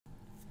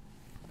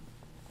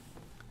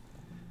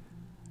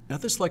Now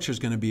this lecture is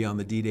going to be on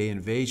the D-Day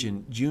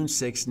invasion, June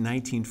 6,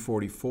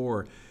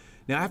 1944.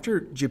 Now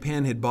after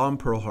Japan had bombed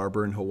Pearl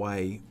Harbor in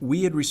Hawaii,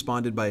 we had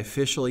responded by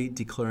officially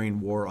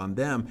declaring war on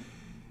them.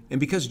 And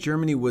because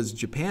Germany was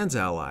Japan's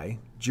ally,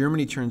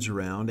 Germany turns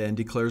around and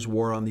declares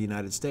war on the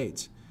United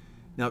States.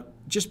 Now,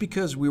 just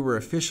because we were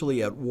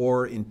officially at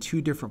war in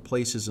two different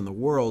places in the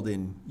world,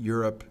 in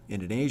Europe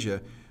and in Asia,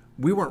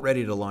 we weren't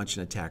ready to launch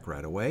an attack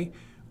right away.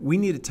 We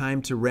needed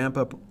time to ramp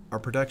up our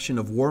production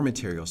of war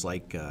materials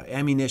like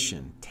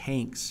ammunition,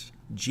 tanks,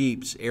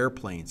 jeeps,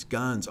 airplanes,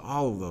 guns,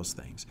 all of those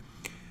things.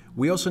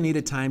 We also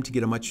needed time to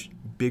get a much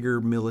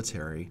bigger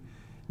military.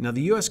 Now,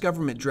 the U.S.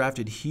 government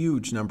drafted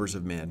huge numbers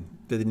of men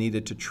that they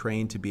needed to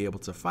train to be able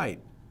to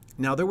fight.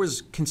 Now, there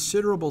was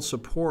considerable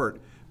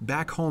support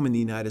back home in the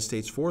United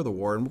States for the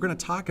war, and we're going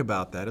to talk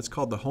about that. It's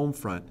called the Home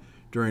Front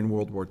during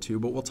World War II,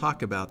 but we'll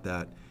talk about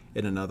that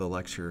in another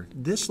lecture.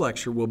 This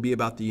lecture will be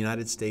about the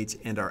United States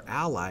and our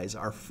allies,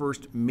 our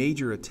first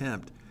major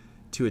attempt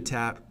to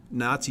attack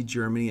Nazi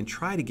Germany and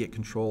try to get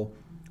control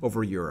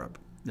over Europe.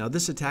 Now,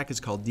 this attack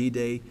is called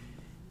D-Day,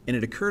 and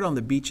it occurred on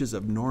the beaches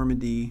of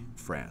Normandy,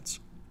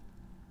 France.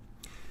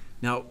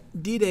 Now,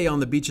 D-Day on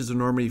the beaches of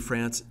Normandy,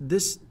 France,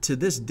 to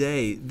this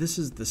day, this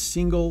is the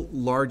single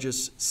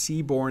largest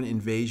seaborne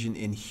invasion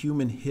in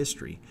human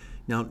history.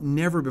 Now,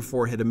 never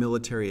before had a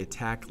military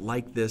attack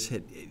like this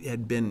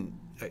had been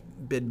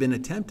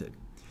attempted.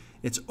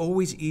 It's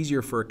always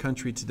easier for a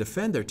country to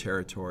defend their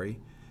territory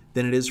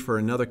than it is for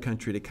another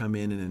country to come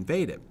in and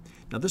invade it.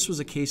 Now, this was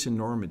a case in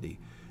Normandy.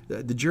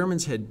 The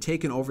Germans had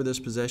taken over this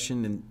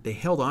possession and they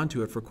held on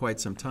to it for quite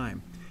some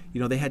time.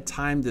 You know, they had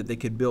time that they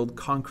could build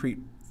concrete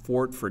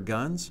fort for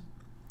guns.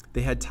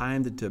 They had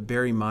time to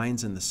bury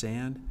mines in the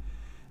sand.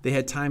 They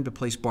had time to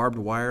place barbed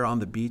wire on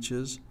the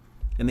beaches.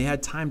 And they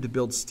had time to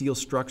build steel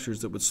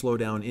structures that would slow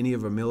down any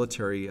of our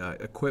military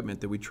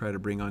equipment that we try to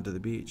bring onto the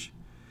beach.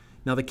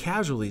 Now, the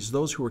casualties,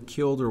 those who were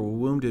killed or were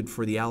wounded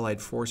for the Allied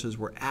forces,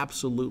 were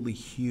absolutely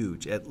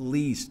huge, at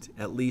least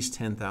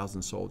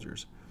 10,000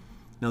 soldiers.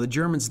 Now, the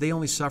Germans, they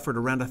only suffered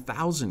around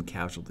 1,000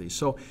 casualties.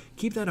 So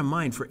keep that in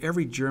mind. For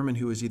every German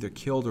who was either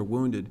killed or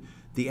wounded,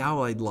 the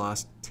Allied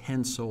lost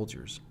 10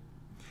 soldiers.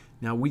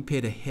 Now, we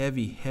paid a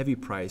heavy, heavy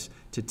price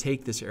to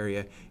take this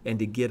area and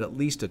to get at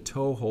least a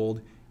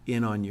toehold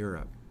in on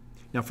Europe.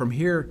 Now, from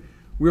here,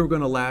 we were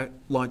going to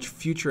launch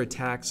future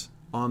attacks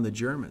on the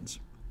Germans.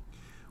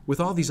 With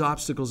all these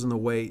obstacles in the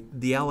way,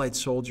 the Allied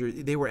soldiers,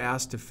 they were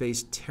asked to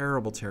face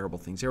terrible, terrible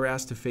things. They were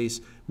asked to face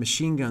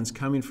machine guns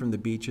coming from the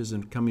beaches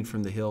and coming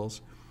from the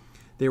hills.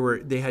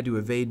 They had to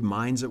evade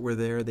mines that were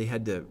there. They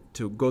had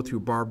to go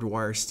through barbed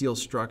wire, steel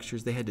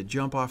structures. They had to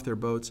jump off their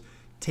boats,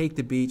 take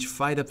the beach,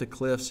 fight up the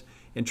cliffs,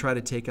 and try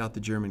to take out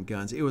the German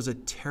guns. It was a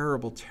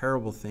terrible,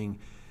 terrible thing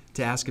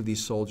to ask of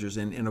these soldiers.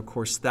 And of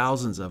course,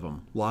 thousands of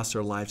them lost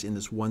their lives in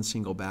this one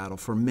single battle.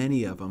 For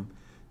many of them,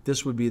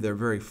 this would be their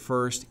very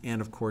first and,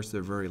 of course,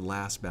 their very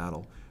last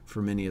battle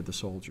for many of the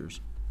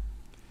soldiers.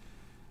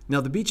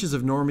 Now, the beaches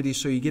of Normandy,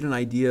 so you get an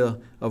idea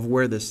of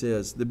where this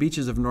is. The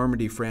beaches of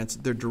Normandy, France,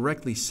 they're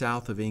directly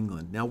south of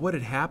England. Now, what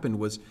had happened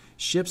was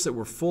ships that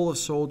were full of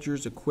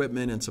soldiers,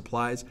 equipment, and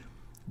supplies,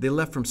 they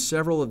left from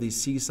several of these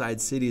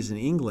seaside cities in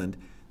England.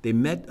 They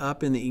met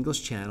up in the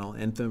English Channel,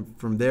 and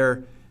from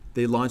there,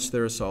 they launched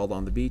their assault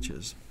on the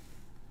beaches.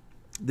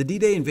 The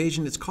D-Day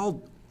invasion, it's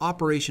called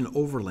Operation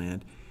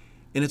Overland,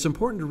 and it's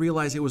important to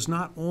realize it was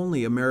not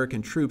only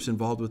American troops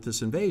involved with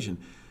this invasion.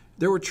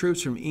 There were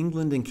troops from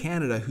England and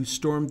Canada who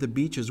stormed the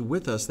beaches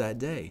with us that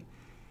day.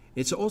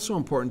 It's also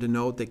important to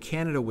note that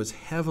Canada was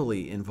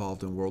heavily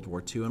involved in World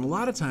War II, and a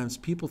lot of times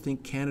people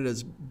think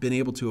Canada's been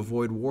able to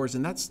avoid wars,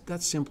 and that's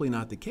simply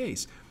not the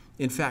case.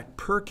 In fact,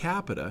 per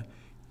capita,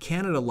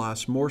 Canada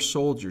lost more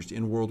soldiers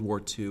in World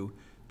War II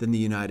than the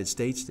United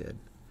States did.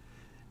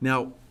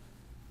 Now,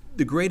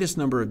 the greatest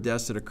number of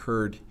deaths that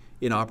occurred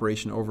in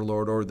Operation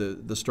Overlord, or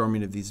the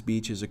storming of these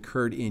beaches,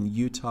 occurred in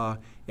Utah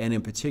and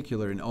in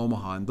particular in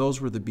Omaha, and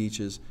those were the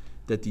beaches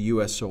that the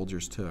U.S.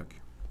 soldiers took.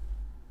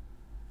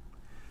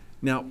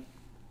 Now,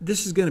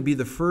 this is going to be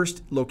the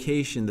first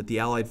location that the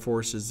Allied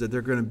forces, that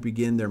they're going to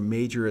begin their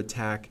major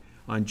attack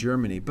on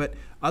Germany, but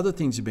other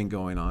things have been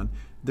going on.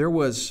 There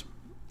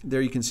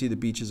you can see the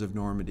beaches of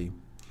Normandy.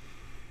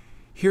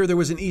 Here there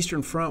was an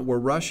Eastern Front where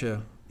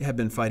Russia had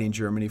been fighting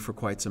Germany for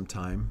quite some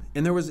time.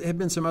 And there had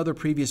been some other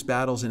previous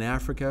battles in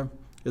Africa,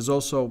 as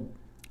also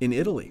in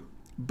Italy.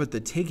 But the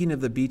taking of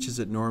the beaches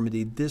at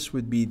Normandy, this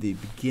would be the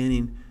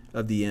beginning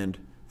of the end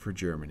for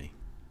Germany.